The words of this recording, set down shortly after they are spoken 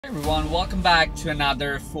Hey everyone, welcome back to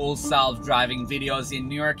another full self-driving videos in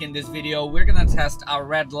New York. In this video, we're gonna test our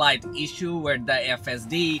red light issue where the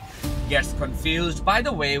FSD gets confused. By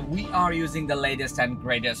the way, we are using the latest and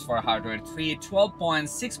greatest for hardware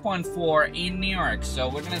 12.6.4 in New York. So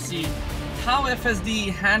we're gonna see how FSD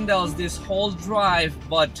handles this whole drive,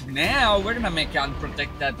 but now we're gonna make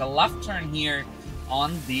unprotected the left turn here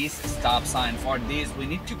on this stop sign. For this, we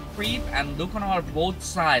need to creep and look on our both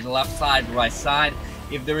side, left side, right side.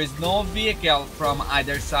 If there is no vehicle from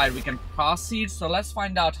either side, we can proceed. So let's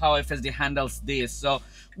find out how FSD handles this. So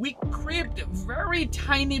we creeped very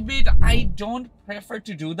tiny bit. I don't prefer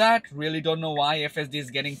to do that. Really don't know why FSD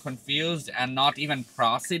is getting confused and not even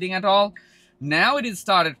proceeding at all. Now it is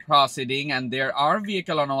started proceeding and there are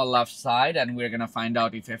vehicles on our left side, and we're gonna find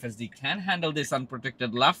out if FSD can handle this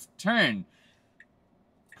unprotected left turn.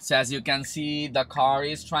 So as you can see, the car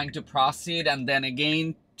is trying to proceed and then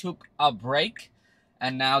again took a break.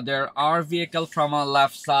 And now there are vehicles from our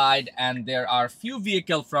left side and there are few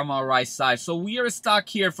vehicles from our right side. So we are stuck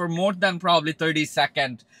here for more than probably 30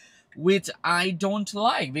 seconds, which I don't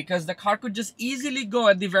like, because the car could just easily go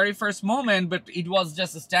at the very first moment, but it was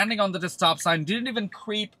just standing on the stop sign, didn't even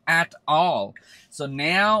creep at all. So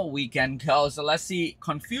now we can go. So let's see,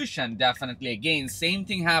 confusion, definitely again, same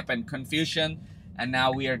thing happened, confusion. And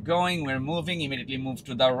now we are going, we're moving, immediately move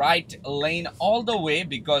to the right lane all the way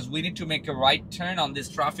because we need to make a right turn on this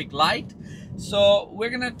traffic light. So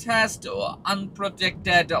we're gonna test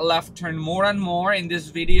unprotected left turn more and more in this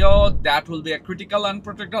video. That will be a critical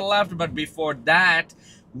unprotected left, but before that,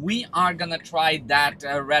 we are gonna try that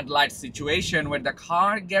red light situation where the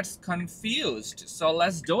car gets confused. So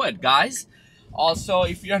let's do it, guys. Also,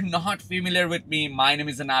 if you're not familiar with me, my name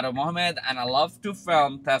is Anado Mohammed and I love to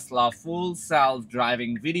film Tesla full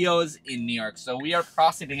self-driving videos in New York. So we are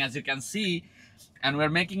proceeding, as you can see, and we're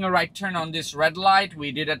making a right turn on this red light.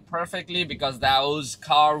 We did it perfectly because those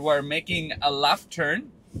cars were making a left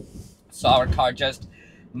turn. So our car just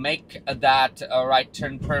make that right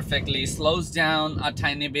turn perfectly, slows down a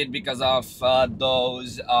tiny bit because of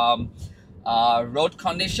those road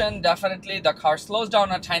condition. Definitely the car slows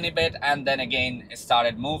down a tiny bit and then again it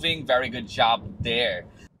started moving. Very good job there.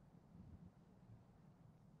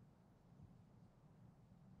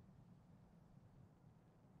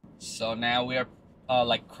 So now we are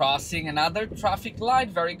like crossing another traffic light.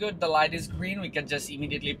 Very good, the light is green. We can just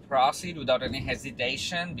immediately proceed without any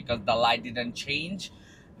hesitation because the light didn't change.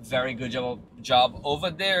 Very good job over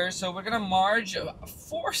there. So we're gonna merge.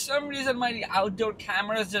 For some reason my outdoor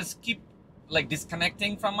cameras just keep like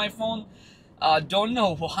disconnecting from my phone. Don't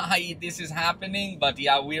know why this is happening, but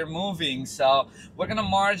yeah, we're moving. So we're gonna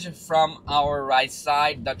merge from our right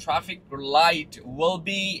side. The traffic light will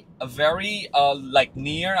be very like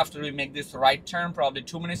near after we make this right turn, probably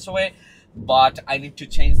 2 minutes away. But I need to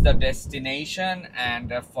change the destination,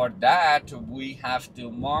 and for that we have to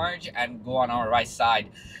merge and go on our right side.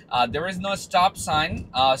 There is no stop sign,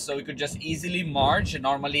 so we could just easily merge.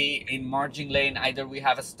 Normally in merging lane, either we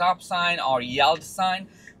have a stop sign or yield sign,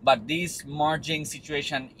 but this merging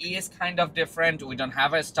situation is kind of different. We don't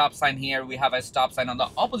have a stop sign here, we have a stop sign on the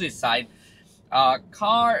opposite side.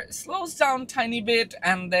 Car slows down tiny bit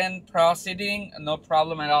and then proceeding, no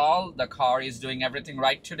problem at all. The car is doing everything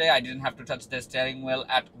right today. I didn't have to touch the steering wheel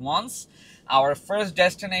at once. Our first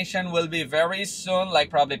destination will be very soon, like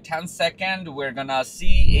probably 10 seconds. We're gonna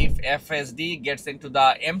see if FSD gets into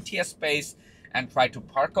the empty space and try to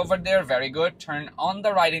park over there. Very good. Turn on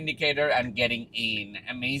the right indicator and getting in.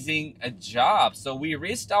 Amazing job. So we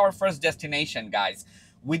reached our first destination, guys,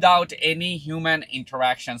 without any human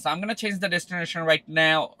interaction. So I'm gonna change the destination right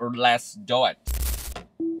now, or let's do it.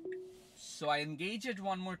 So I engage it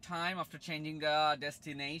one more time after changing the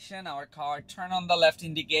destination. Our car turn on the left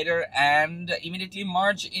indicator and immediately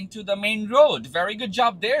merge into the main road. Very good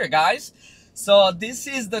job there, guys. So this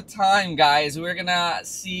is the time, guys. We're gonna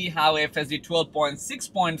see how FSD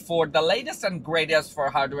 12.6.4, the latest and greatest for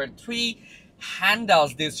hardware 3,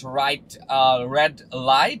 handles this right red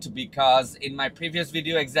light, because in my previous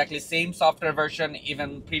video, exactly same software version,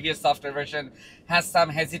 even previous software version has some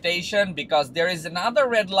hesitation because there is another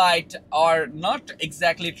red light, or not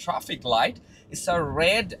exactly traffic light, it's a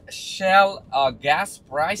red shell gas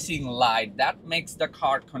pricing light that makes the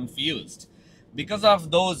car confused. Because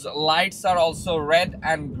of those lights are also red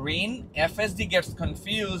and green, FSD gets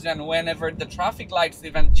confused, and whenever the traffic lights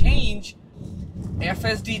even change,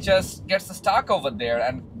 FSD just gets stuck over there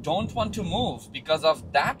and don't want to move because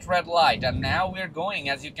of that red light. And now we're going,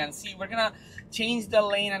 as you can see, we're gonna change the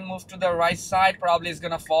lane and move to the right side. Probably is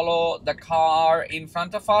gonna follow the car in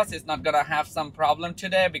front of us. It's not gonna have some problem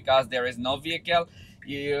today because there is no vehicle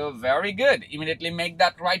You very good. Immediately make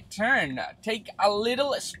that right turn. Take a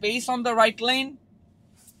little space on the right lane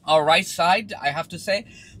or right side, I have to say.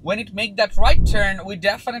 When it make that right turn, we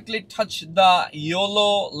definitely touch the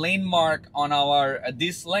YOLO lane mark on our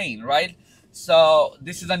this lane, right? So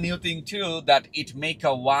this is a new thing too, that it make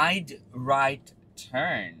a wide right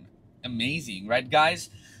turn. Amazing, right guys?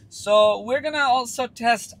 So we're gonna also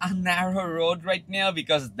test a narrow road right now,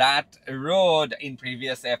 because that road in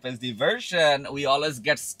previous FSD version, we always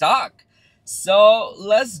get stuck. So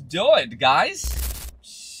let's do it, guys.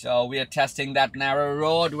 So we are testing that narrow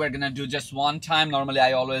road. We're gonna do just one time. Normally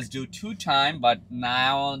I always do 2 times, but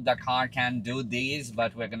now the car can do these,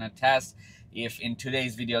 but we're gonna test if in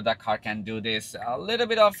today's video the car can do this. A little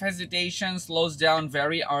bit of hesitation, slows down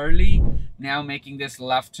very early. Now making this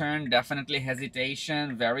left turn, definitely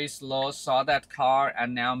hesitation, very slow, saw that car,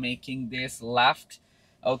 and now making this left.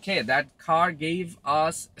 Okay, that car gave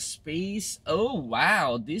us space. Oh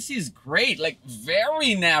wow, this is great, like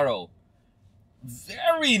very narrow.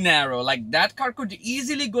 Very narrow. Like that car could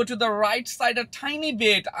easily go to the right side a tiny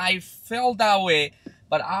bit. I felt that way,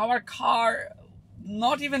 but our car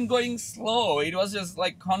not even going slow, it was just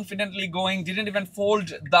like confidently going, didn't even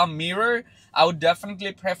fold the mirror. I would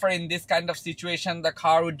definitely prefer in this kind of situation the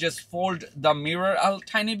car would just fold the mirror a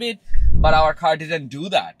tiny bit, but our car didn't do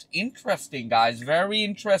that. Interesting guys, very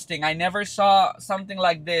interesting. I never saw something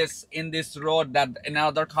like this in this road, that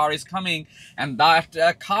another car is coming and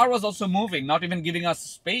that car was also moving, not even giving us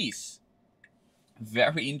space.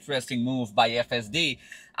 Very interesting move by FSD.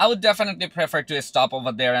 I would definitely prefer to stop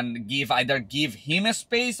over there and either give him a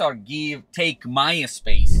space or take my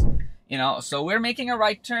space, you know. So we're making a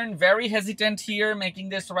right turn, very hesitant here, making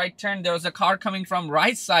this right turn. There was a car coming from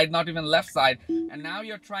right side, not even left side, and now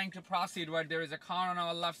you're trying to proceed where there is a car on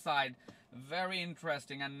our left side. Very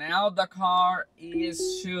interesting. And now the car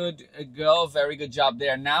should go. Very good job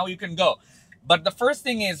there. Now you can go. But the first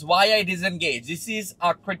thing is why I disengage. This is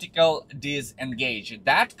a critical disengage.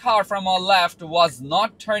 That car from our left was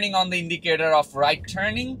not turning on the indicator of right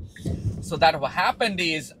turning. So that what happened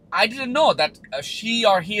is I didn't know that she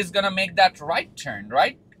or he is gonna make that right turn,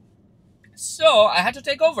 right? So I had to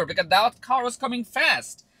take over because that car was coming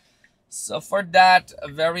fast. So for that,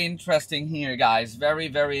 very interesting here, guys. Very,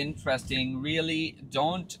 very interesting. Really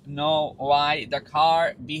don't know why the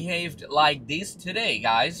car behaved like this today,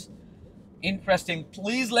 guys. Interesting.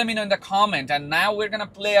 Please let me know in the comment. And now we're gonna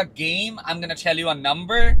play a game. I'm gonna tell you a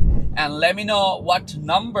number and let me know what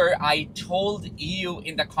number I told you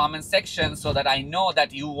in the comment section, so that I know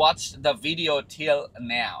that you watched the video till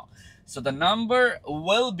now. So the number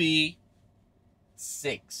will be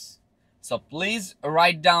 6. So please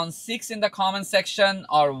write down 6 in the comment section,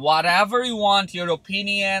 or whatever you want, your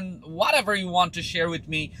opinion, whatever you want to share with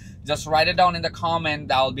me, just write it down in the comment.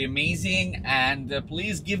 That will be amazing. And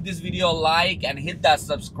please give this video a like and hit that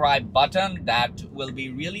subscribe button. That will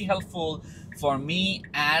be really helpful for me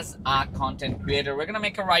as a content creator. We're gonna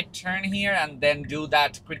make a right turn here and then do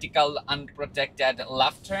that critical unprotected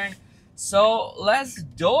left turn. So let's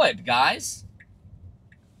do it, guys.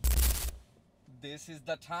 This is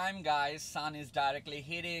the time, guys. Sun is directly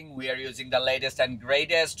hitting. We are using the latest and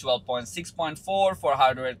greatest 12.6.4 for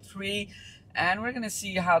hardware 3. And we're going to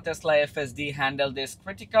see how Tesla FSD handle this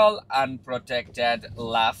critical unprotected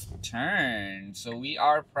left turn. So we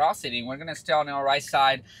are proceeding. We're going to stay on our right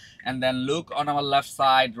side and then look on our left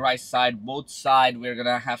side, right side, both sides. We're going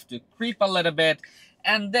to have to creep a little bit.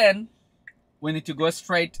 And then we need to go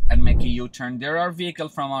straight and make a U-turn. There are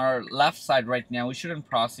vehicles from our left side right now. We shouldn't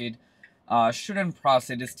proceed.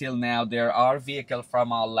 Still now. There are vehicles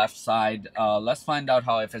from our left side. Let's find out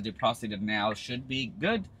how FSD proceeded now. Should be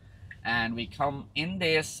good. And we come in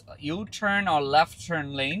this U-turn or left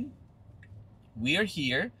turn lane. We're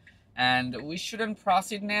here and we shouldn't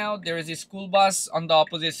proceed now. There is a school bus on the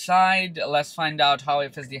opposite side. Let's find out how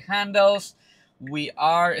FSD handles. We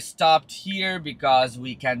are stopped here because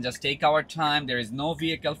we can just take our time. There is no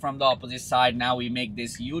vehicle from the opposite side. Now we make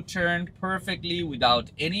this U-turn perfectly without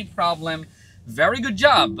any problem. Very good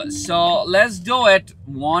job. So let's do it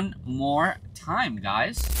one more time,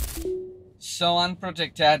 guys. So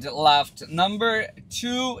unprotected left. Number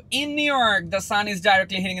 2 in New York. The sun is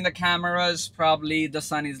directly hitting the cameras. Probably the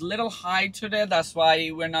sun is a little high today. That's why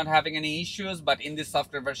we're not having any issues. But in this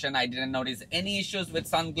software version, I didn't notice any issues with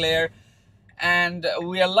sun glare. And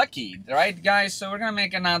we are lucky, right, guys? So we're gonna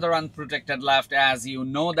make another unprotected left. As you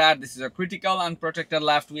know that this is a critical unprotected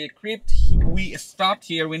left. We stopped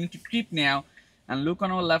here. We need to creep now. And look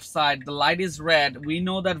on our left side, the light is red. We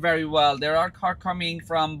know that very well. There are cars coming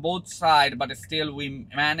from both sides, but still we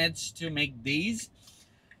managed to make these.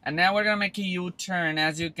 And now we're gonna make a U-turn.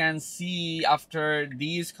 As you can see, after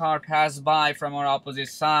these cars pass by from our opposite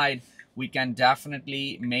side, we can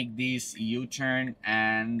definitely make this U-turn,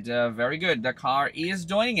 and very good. The car is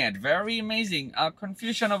doing it. Very amazing.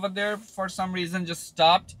 Confusion over there for some reason just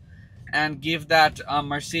stopped and give that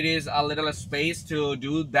Mercedes a little space to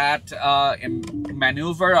do that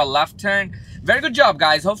maneuver, a left turn. Very good job,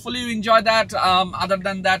 guys. Hopefully you enjoyed that. Other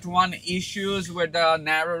than that one issues where the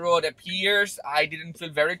narrow road appears, I didn't feel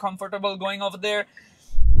very comfortable going over there.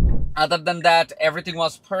 Other than that, everything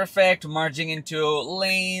was perfect. Merging into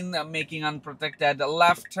lane, making unprotected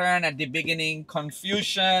left turn at the beginning,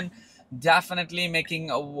 confusion. Definitely making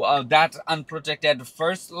that unprotected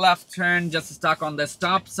first left turn, just stuck on the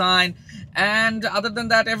stop sign. And other than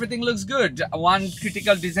that, everything looks good. One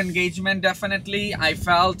critical disengagement, definitely. I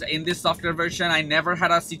felt in this software version, I never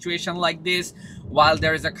had a situation like this. While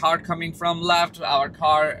there is a car coming from left, our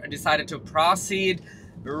car decided to proceed.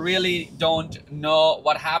 Really don't know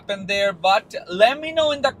what happened there, but let me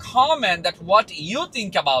know in the comment that what you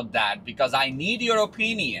think about that, because I need your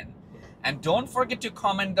opinion. And don't forget to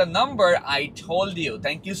comment the number I told you.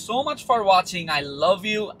 Thank you so much for watching. I love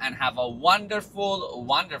you and have a wonderful,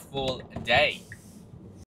 wonderful day.